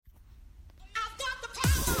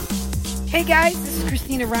Hey guys, this is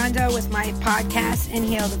Christina Rondo with my podcast,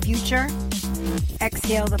 Inhale the Future,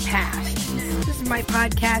 Exhale the Past. This is my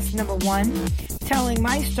podcast number 1, telling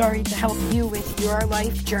my story to help you with your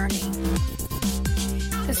life journey.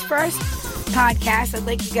 This first podcast, I'd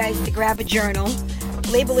like you guys to grab a journal,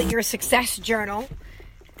 label it your success journal,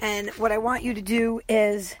 and what I want you to do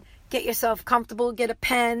is get yourself comfortable, get a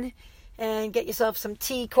pen, and get yourself some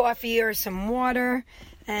tea, coffee, or some water,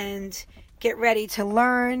 and get ready to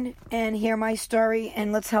learn and hear my story,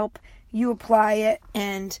 and let's help you apply it.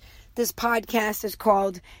 And this podcast is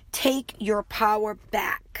called Take Your Power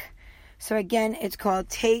Back. So again, it's called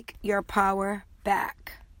Take Your Power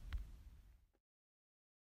Back.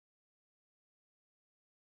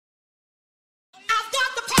 I've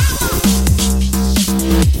got the power.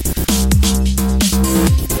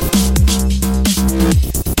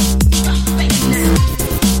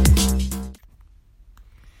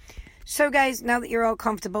 So guys, now that you're all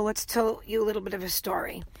comfortable, let's tell you a little bit of a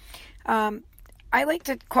story. I like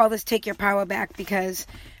to call this Take Your Power Back because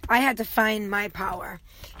I had to find my power.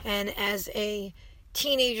 And as a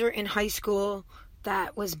teenager in high school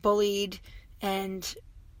that was bullied, and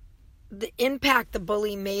the impact the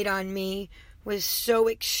bully made on me was so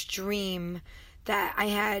extreme that I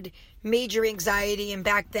had major anxiety, and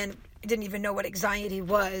back then I didn't even know what anxiety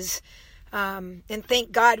was. And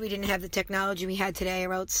thank God we didn't have the technology we had today,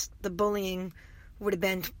 or else the bullying would have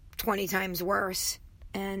been 20 times worse.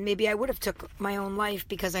 And maybe I would have took my own life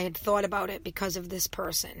because I had thought about it because of this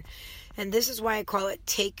person. And this is why I call it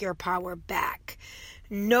Take Your Power Back.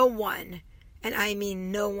 No one, and I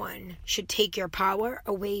mean no one, should take your power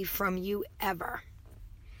away from you ever.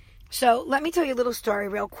 So let me tell you a little story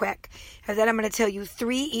real quick, and then I'm going to tell you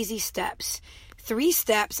 3 easy steps. 3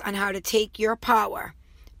 steps on how to take your power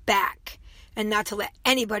back and not to let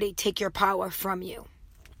anybody take your power from you.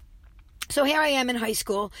 So here I am in high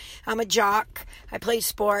school. I'm a jock. I play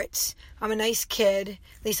sports. I'm a nice kid.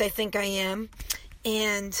 At least I think I am.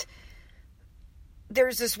 And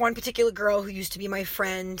there's this one particular girl who used to be my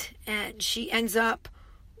friend, and she ends up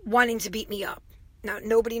wanting to beat me up. Now,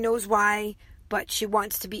 nobody knows why, but she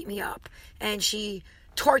wants to beat me up. And she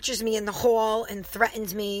tortures me in the hall and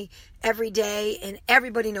threatens me every day, and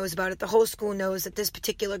everybody knows about it. The whole school knows that this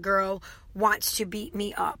particular girl wants to beat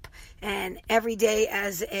me up. And every day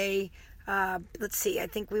as a I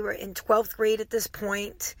think we were in 12th grade at this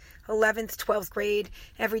point, 11th, 12th grade,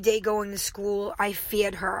 every day going to school, I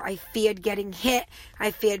feared her. I feared getting hit.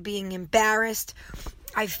 I feared being embarrassed.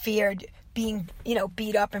 I feared being,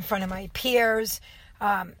 beat up in front of my peers.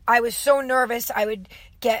 I was so nervous I would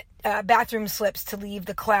get bathroom slips to leave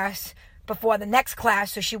the class before the next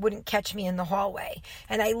class so she wouldn't catch me in the hallway.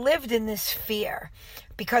 And I lived in this fear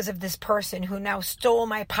because of this person who now stole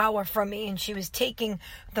my power from me, and she was taking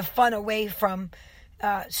the fun away from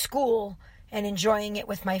school and enjoying it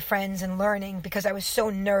with my friends and learning because I was so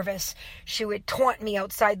nervous. She would taunt me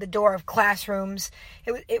outside the door of classrooms.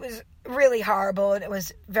 It was really horrible, and it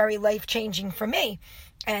was very life-changing for me.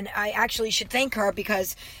 And I actually should thank her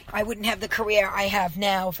because I wouldn't have the career I have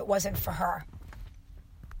now if it wasn't for her.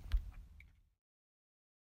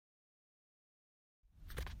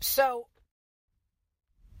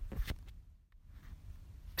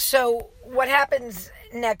 So what happens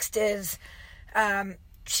next is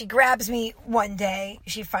she grabs me one day.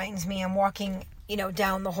 She finds me. I'm walking,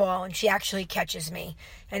 down the hall, and she actually catches me.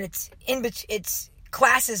 And it's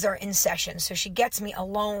classes are in session, so she gets me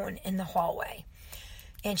alone in the hallway.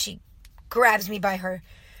 And she grabs me by her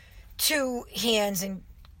 2 hands and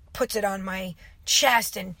puts it on my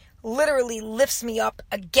chest and literally lifts me up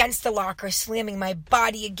against the locker, slamming my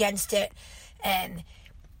body against it. And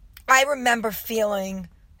I remember feeling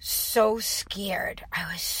so scared.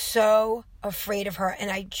 I was so afraid of her,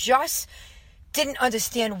 and I just didn't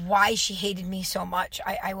understand why she hated me so much.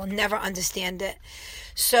 I will never understand it.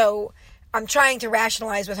 So I'm trying to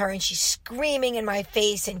rationalize with her, and she's screaming in my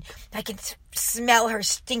face, and I can smell her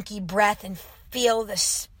stinky breath and feel the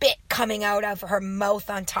spit coming out of her mouth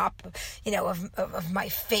on top of my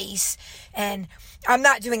face. And I'm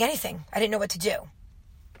not doing anything. I didn't know what to do.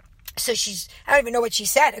 So I don't even know what she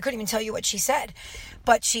said. I couldn't even tell you what she said.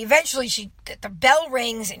 But the bell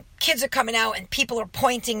rings, and kids are coming out, and people are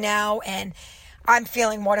pointing now, and I'm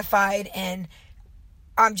feeling mortified, and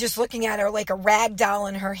I'm just looking at her like a rag doll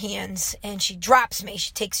in her hands, and she drops me.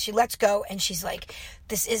 She lets go, and she's like,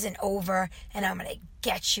 "This isn't over, and I'm going to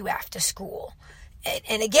get you after school."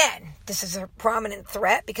 And again, this is a prominent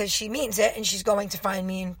threat because she means it, and she's going to find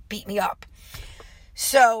me and beat me up.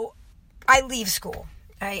 So I leave school.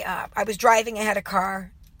 I was driving. I had a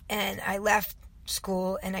car, and I left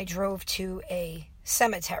school, and I drove to a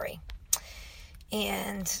cemetery.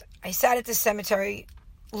 And I sat at the cemetery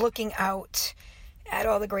looking out at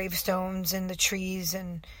all the gravestones and the trees,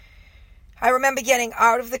 and I remember getting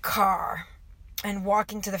out of the car and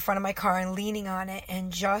walking to the front of my car and leaning on it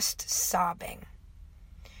and just sobbing.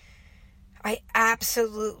 I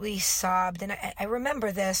absolutely sobbed, and I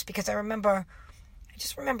remember this because I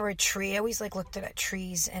just remember a tree. I always looked at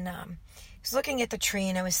trees, and I was looking at the tree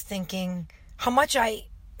and I was thinking how much I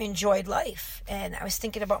enjoyed life, and I was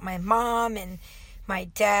thinking about my mom and my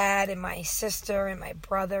dad and my sister and my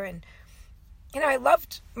brother, and I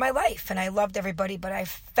loved my life and I loved everybody, but I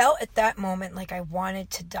felt at that moment like I wanted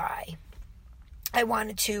to die. I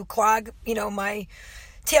wanted to clog, my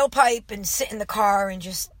tailpipe and sit in the car and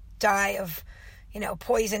just die of,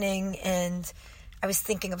 poisoning. And I was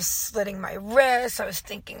thinking of slitting my wrists. I was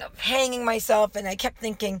thinking of hanging myself. And I kept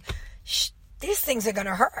thinking, these things are going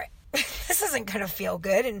to hurt. This isn't going to feel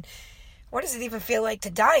good. And what does it even feel like to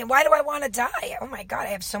die? And why do I want to die? Oh my God,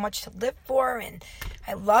 I have so much to live for. And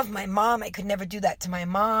I love my mom. I could never do that to my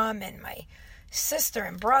mom and my sister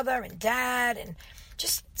and brother and dad. And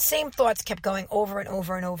just same thoughts kept going over and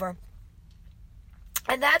over and over.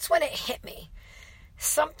 And that's when it hit me.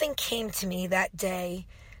 Something came to me that day,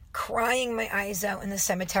 crying my eyes out in the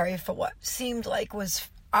cemetery for what seemed like was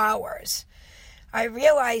hours. I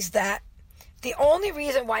realized that the only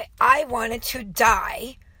reason why I wanted to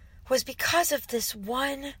die was because of this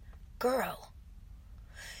one girl.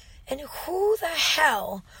 And who the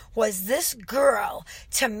hell was this girl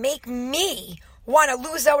to make me want to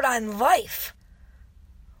lose out on life?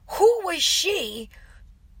 Who was she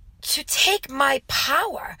to take my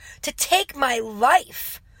power, to take my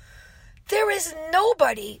life? There is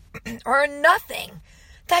nobody or nothing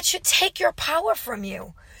that should take your power from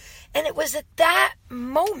you. And it was at that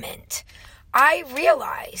moment I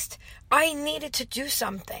realized I needed to do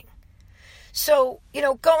something. So,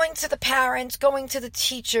 going to the parents, going to the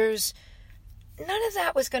teachers, none of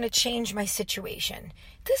that was going to change my situation.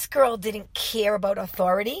 This girl didn't care about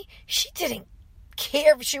authority. She didn't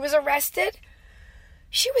care if she was arrested.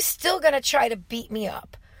 She was still going to try to beat me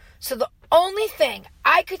up. So the only thing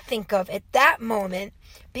I could think of at that moment,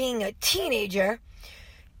 being a teenager,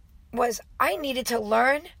 was I needed to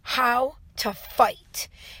learn how to fight.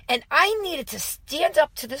 And I needed to stand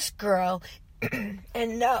up to this girl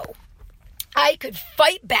and know I could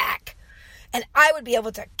fight back and I would be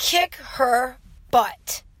able to kick her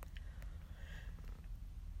butt.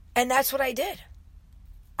 And that's what I did.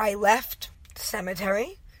 I left the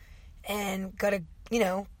cemetery and got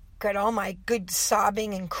all my good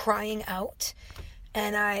sobbing and crying out.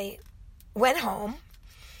 And I went home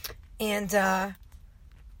and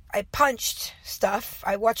I punched stuff.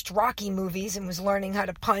 I watched Rocky movies and was learning how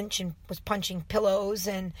to punch and was punching pillows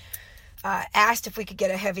and asked if we could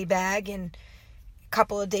get a heavy bag. And a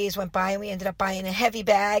couple of days went by and we ended up buying a heavy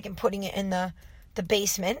bag and putting it in the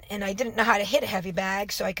basement. And I didn't know how to hit a heavy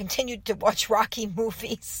bag, so I continued to watch Rocky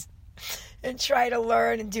movies and try to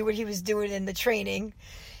learn and do what he was doing in the training.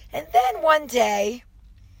 And then one day,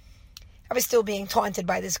 I was still being taunted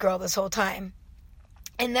by this girl this whole time.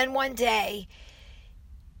 And then one day,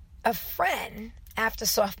 a friend, after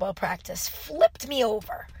softball practice, flipped me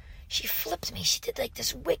over. She flipped me. She did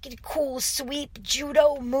this wicked cool sweep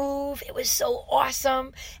judo move. It was so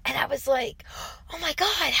awesome. And I was like, oh my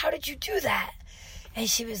God, how did you do that? And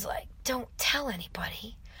she was like, don't tell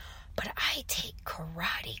anybody, but I take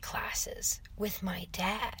karate classes with my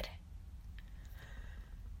dad.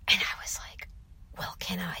 And I was like, well,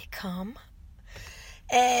 can I come?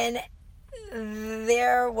 And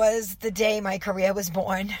there was the day my career was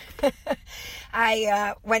born.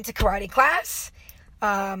 I went to karate class,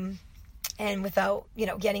 and without,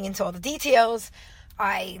 getting into all the details,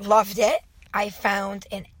 I loved it. I found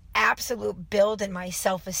an absolute build in my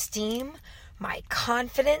self-esteem, my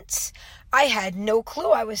confidence. I had no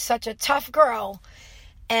clue. I was such a tough girl,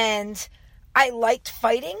 and I liked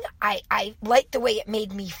fighting. I liked the way it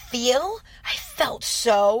made me feel. I felt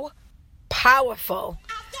so powerful.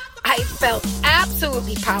 I felt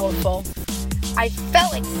absolutely powerful. I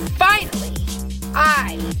felt like finally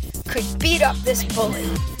I could beat up this bully.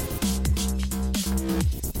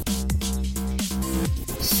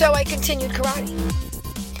 So I continued karate.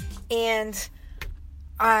 And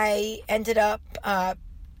I ended up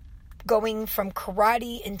going from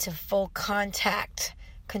karate into full contact,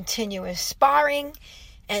 continuous sparring.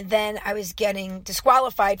 And then I was getting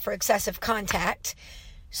disqualified for excessive contact.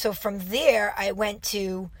 So from there, I went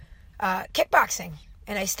to kickboxing,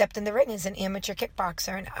 and I stepped in the ring as an amateur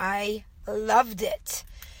kickboxer, and I loved it.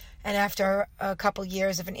 And after a couple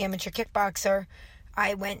years of an amateur kickboxer,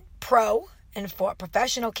 I went pro and fought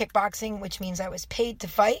professional kickboxing, which means I was paid to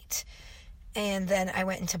fight. And then I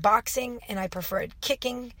went into boxing, and I preferred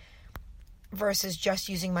kicking versus just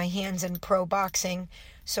using my hands in pro boxing.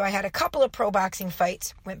 So I had a couple of pro boxing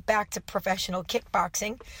fights, went back to professional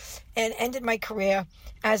kickboxing, and ended my career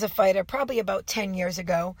as a fighter probably about 10 years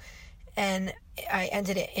ago. And I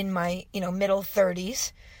ended it in my, middle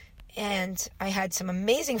 30s. And I had some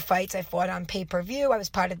amazing fights. I fought on pay-per-view. I was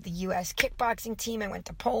part of the U.S. kickboxing team. I went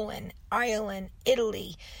to Poland, Ireland,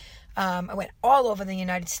 Italy. I went all over the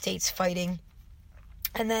United States fighting.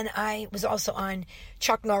 And then I was also on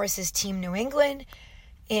Chuck Norris's Team New England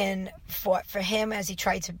and fought for him as he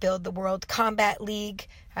tried to build the World Combat League.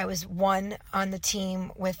 I was one on the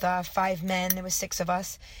team with 5 men. There was 6 of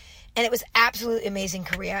us. And it was absolutely amazing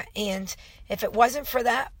career. And if it wasn't for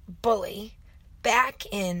that bully back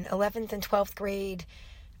in 11th and 12th grade,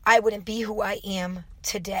 I wouldn't be who I am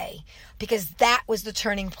today, because that was the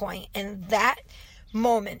turning point. And that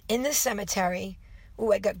moment in the cemetery,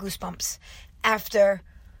 I got goosebumps, after,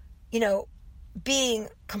 being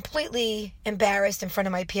completely embarrassed in front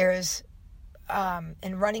of my peers,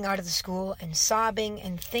 and running out of the school and sobbing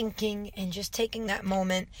and thinking and just taking that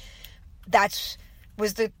moment. That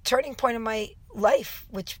was the turning point of my life,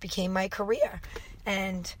 which became my career.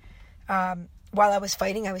 And while I was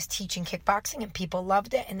fighting, I was teaching kickboxing, and people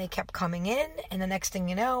loved it, and they kept coming in. And the next thing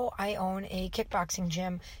you know, I own a kickboxing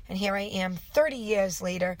gym. And here I am 30 years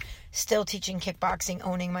later, still teaching kickboxing,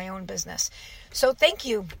 owning my own business. So thank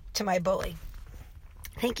you to my bully.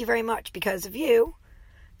 Thank you very much. Because of you,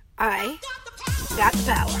 I got the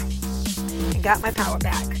power and got my power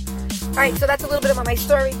back. All right, so that's a little bit about my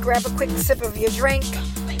story. Grab a quick sip of your drink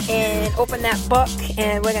and open that book,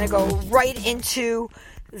 and we're going to go right into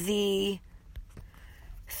the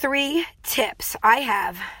 3 tips. I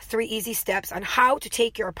have 3 easy steps on how to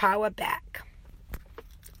take your power back.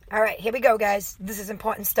 All right, here we go, guys. This is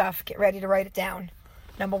important stuff. Get ready to write it down.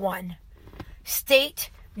 Number 1, state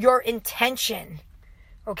your intention.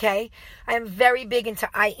 Okay? I am very big into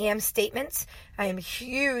I am statements. I am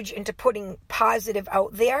huge into putting positive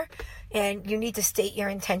out there, and you need to state your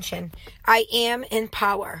intention. I am in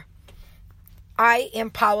power. I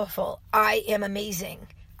am powerful. I am amazing.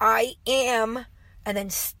 I am, and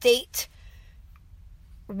then state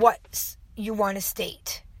what you want to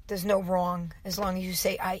state. There's no wrong as long as you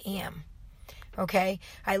say I am. Okay?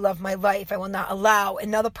 I love my life. I will not allow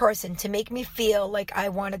another person to make me feel like I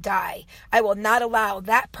want to die. I will not allow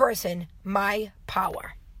that person my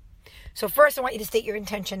power. So first, I want you to state your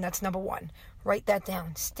intention. That's number 1. Write that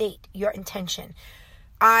down. State your intention.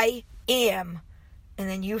 I am. And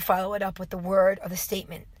then you follow it up with the word or the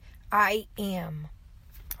statement. I am.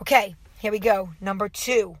 Okay, here we go. Number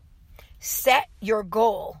 2, set your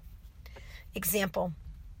goal. Example.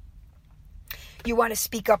 You want to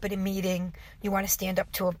speak up at a meeting. You want to stand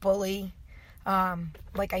up to a bully.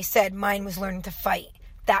 Like I said, mine was learning to fight.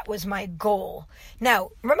 That was my goal. Now,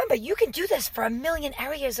 remember, you can do this for a million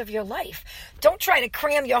areas of your life. Don't try to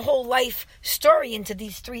cram your whole life story into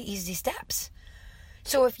these 3 easy steps.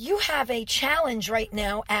 So if you have a challenge right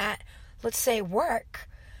now at, let's say, work,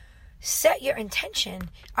 set your intention.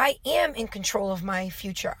 I am in control of my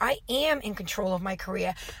future. I am in control of my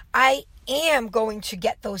career. I am going to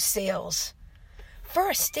get those sales.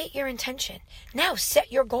 First, state your intention. Now,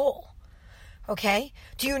 set your goal. Okay?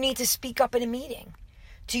 Do you need to speak up in a meeting?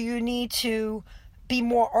 Do you need to be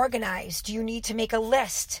more organized? Do you need to make a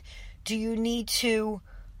list? Do you need to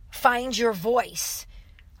find your voice?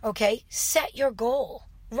 Okay? Set your goal.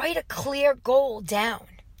 Write a clear goal down.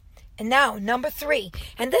 And now, number 3.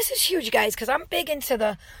 And this is huge, guys, because I'm big into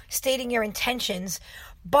the stating your intentions.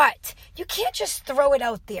 But you can't just throw it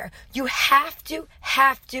out there. You have to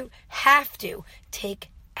take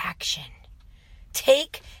action.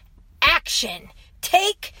 Take action.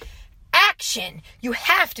 Take action. You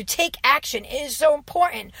have to take action. It is so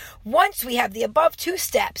important. Once we have the above 2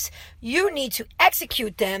 steps, you need to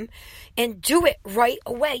execute them and do it right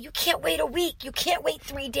away. You can't wait a week. You can't wait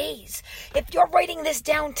 3 days. If you're writing this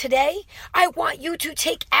down today, I want you to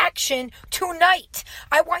take action tonight.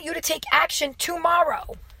 I want you to take action tomorrow.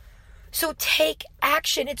 So take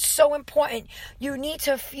action. It's so important. You need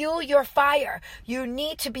to fuel your fire. You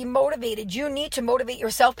need to be motivated. You need to motivate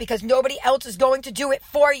yourself because nobody else is going to do it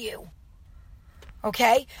for you.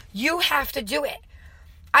 Okay? You have to do it.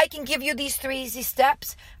 I can give you these 3 easy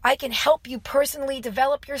steps. I can help you personally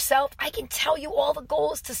develop yourself. I can tell you all the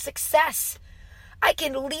goals to success. I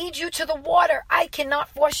can lead you to the water. I cannot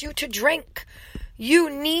force you to drink.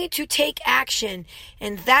 You need to take action.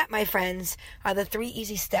 And that, my friends, are the 3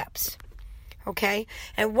 easy steps. Okay?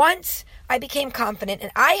 And once I became confident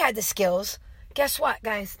and I had the skills, guess what,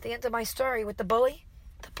 guys? The end of my story with the bully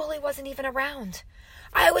wasn't even around.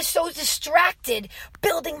 I was so distracted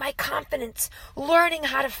building my confidence, learning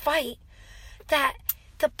how to fight, that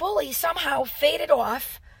the bully somehow faded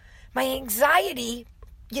off. My anxiety,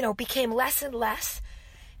 became less and less.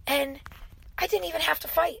 And I didn't even have to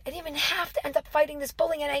fight. I didn't even have to end up fighting this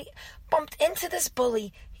bully. And I bumped into this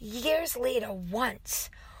bully years later once,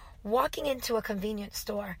 walking into a convenience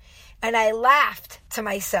store. And I laughed to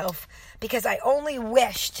myself because I only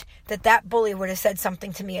wished that bully would have said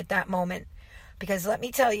something to me at that moment. Because let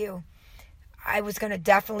me tell you, I was going to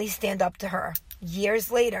definitely stand up to her.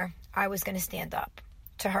 Years later, I was going to stand up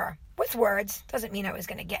to her with words. Doesn't mean I was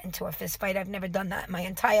going to get into a fist fight. I've never done that in my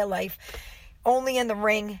entire life. Only in the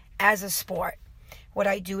ring as a sport. What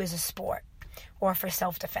I do is a sport or for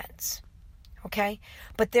self-defense. Okay?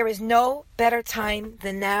 But there is no better time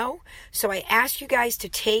than now. So I ask you guys to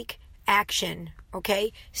take action.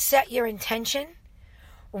 Okay? Set your intention.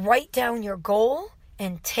 Write down your goal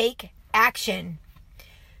and take action.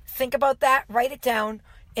 Think about that. Write it down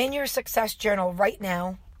in your success journal right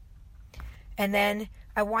now. And then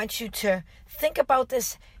I want you to think about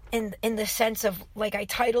this in the sense of, like I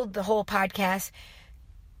titled the whole podcast,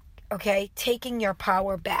 okay, taking your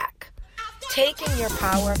power back. Taking your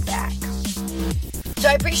power back. So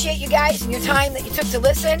I appreciate you guys and your time that you took to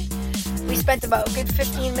listen. We spent about a good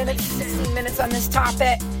 15 minutes, 16 minutes on this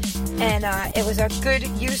topic. And it was a good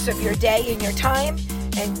use of your day and your time.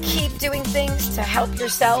 And keep doing things to help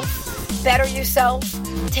yourself, better yourself,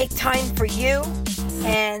 take time for you,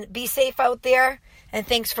 and be safe out there. And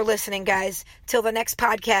thanks for listening, guys. Till the next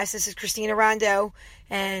podcast, this is Christina Rondo,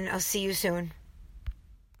 and I'll see you soon.